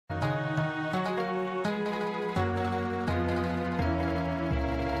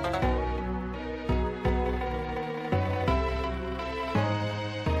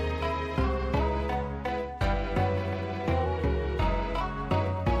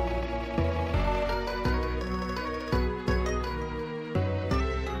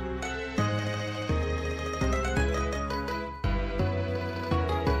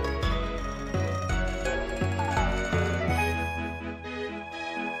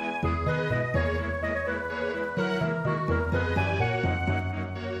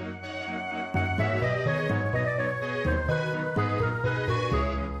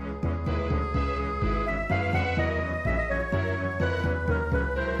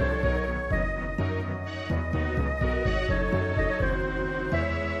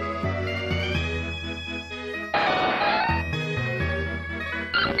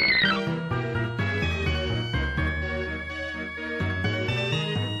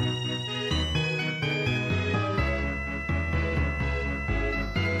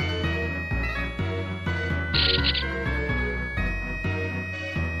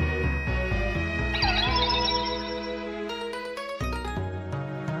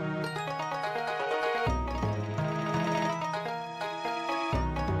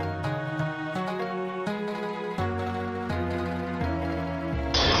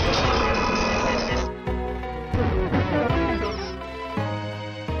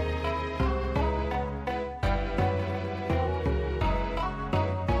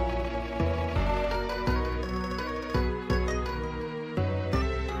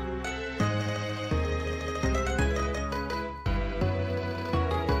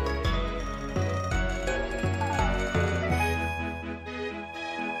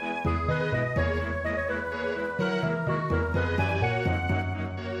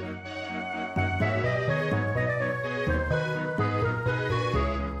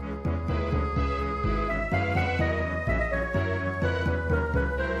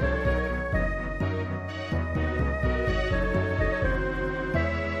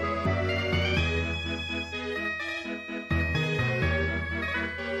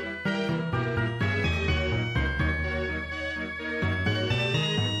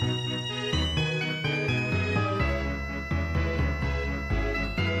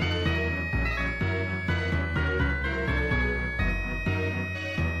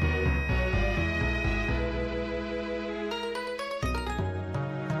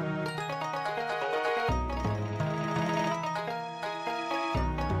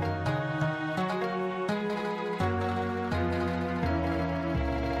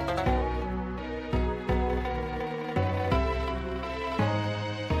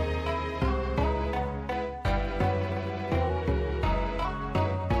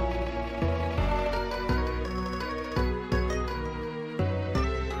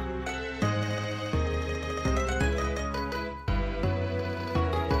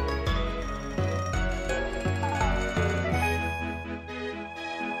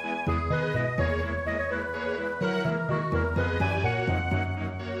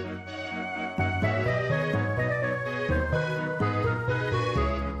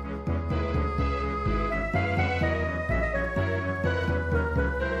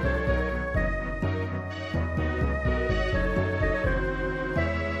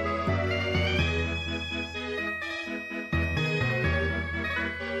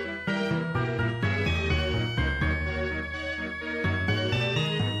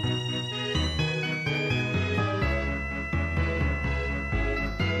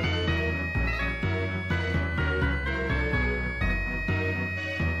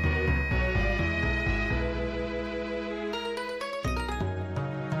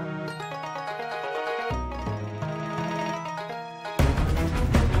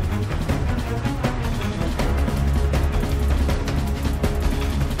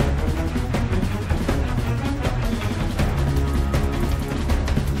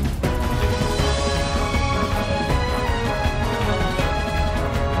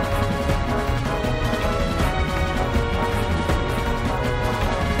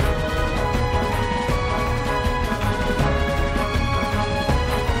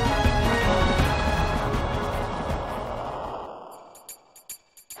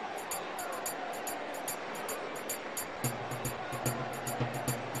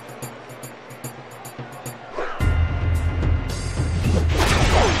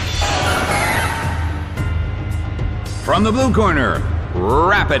From the blue corner,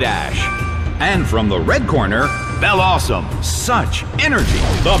 Rapidash. And from the red corner, Bellossom. Such energy.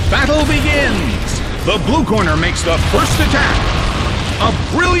 The battle begins. The blue corner makes the first attack.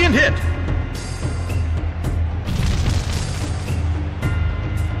 A brilliant hit.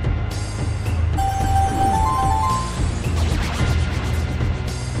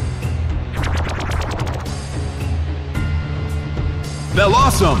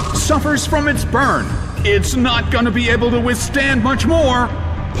 Bellossom suffers from its burn. It's not gonna be able to withstand much more.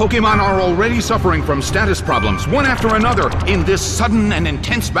 Pokémon are already suffering from status problems, one after another, in this sudden and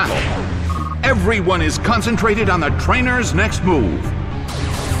intense battle. Everyone is concentrated on the trainer's next move.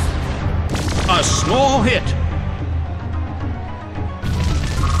 A small hit.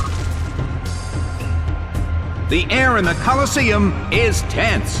 The air in the Colosseum is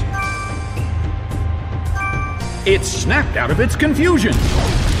tense. It snapped out of its confusion.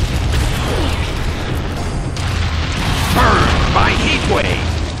 Burned by Heatwave.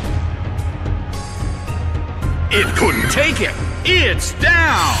 It couldn't take it. It's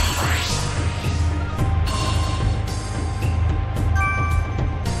down.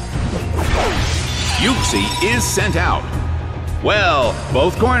 Uxie is sent out. Well,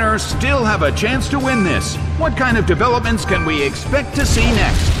 both corners still have a chance to win this. What kind of developments can we expect to see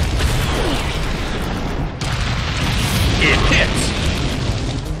next? It hits.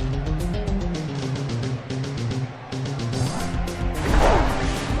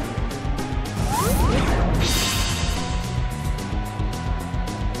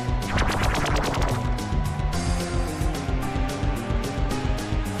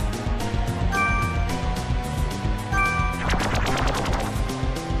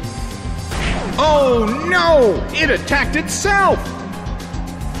 Oh no! It attacked itself!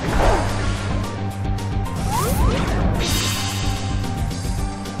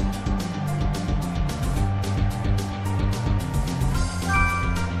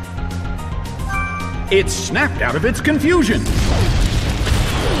 It snapped out of its confusion.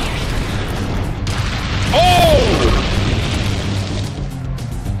 Oh!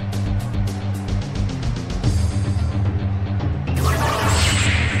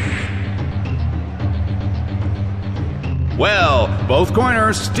 Well, both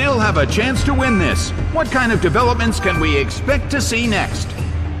corners still have a chance to win this. What kind of developments can we expect to see next?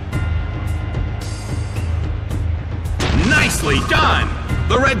 Nicely done!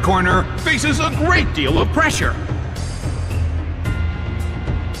 The red corner faces a great deal of pressure.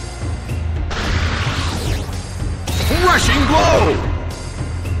 Rushing blow!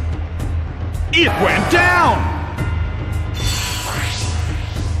 It went down!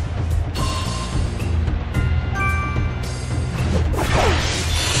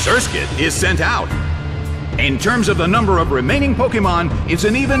 Surskit is sent out. In terms of the number of remaining Pokémon, it's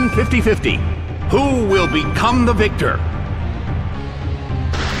an even 50-50. Who will become the victor?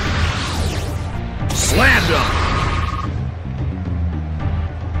 Slammed him!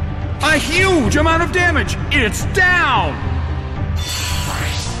 A huge amount of damage! It's down!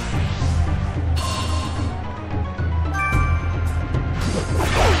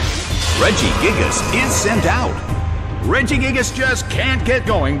 Regigigas is sent out. Regigigas just can't get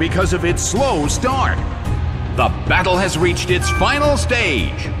going because of its slow start. The battle has reached its final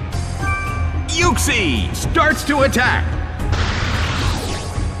stage. Uxie starts to attack.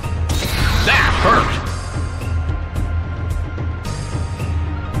 That hurt.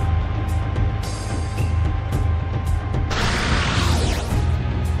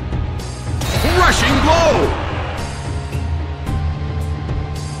 Rushing blow.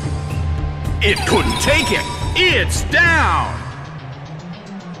 It couldn't take it. It's down.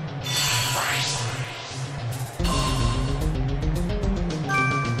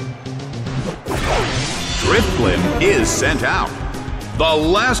 Drifblim is sent out. The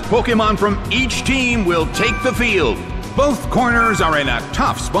last Pokémon from each team will take the field. Both corners are in a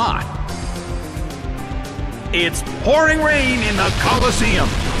tough spot. It's pouring rain in the Colosseum.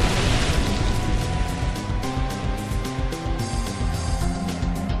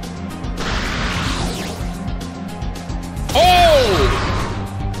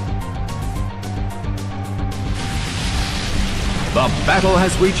 The battle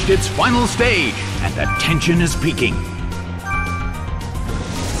has reached its final stage, and the tension is peaking.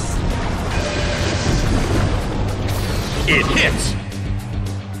 It hits.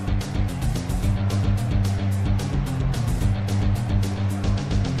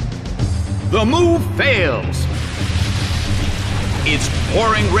 The move fails. It's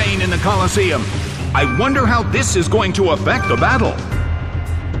pouring rain in the Colosseum. I wonder how this is going to affect the battle.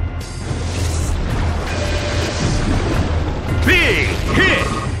 Big hit!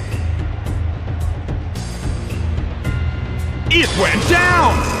 It went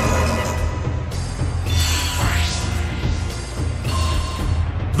down!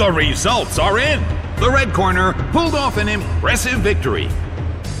 The results are in! The red corner pulled off an impressive victory.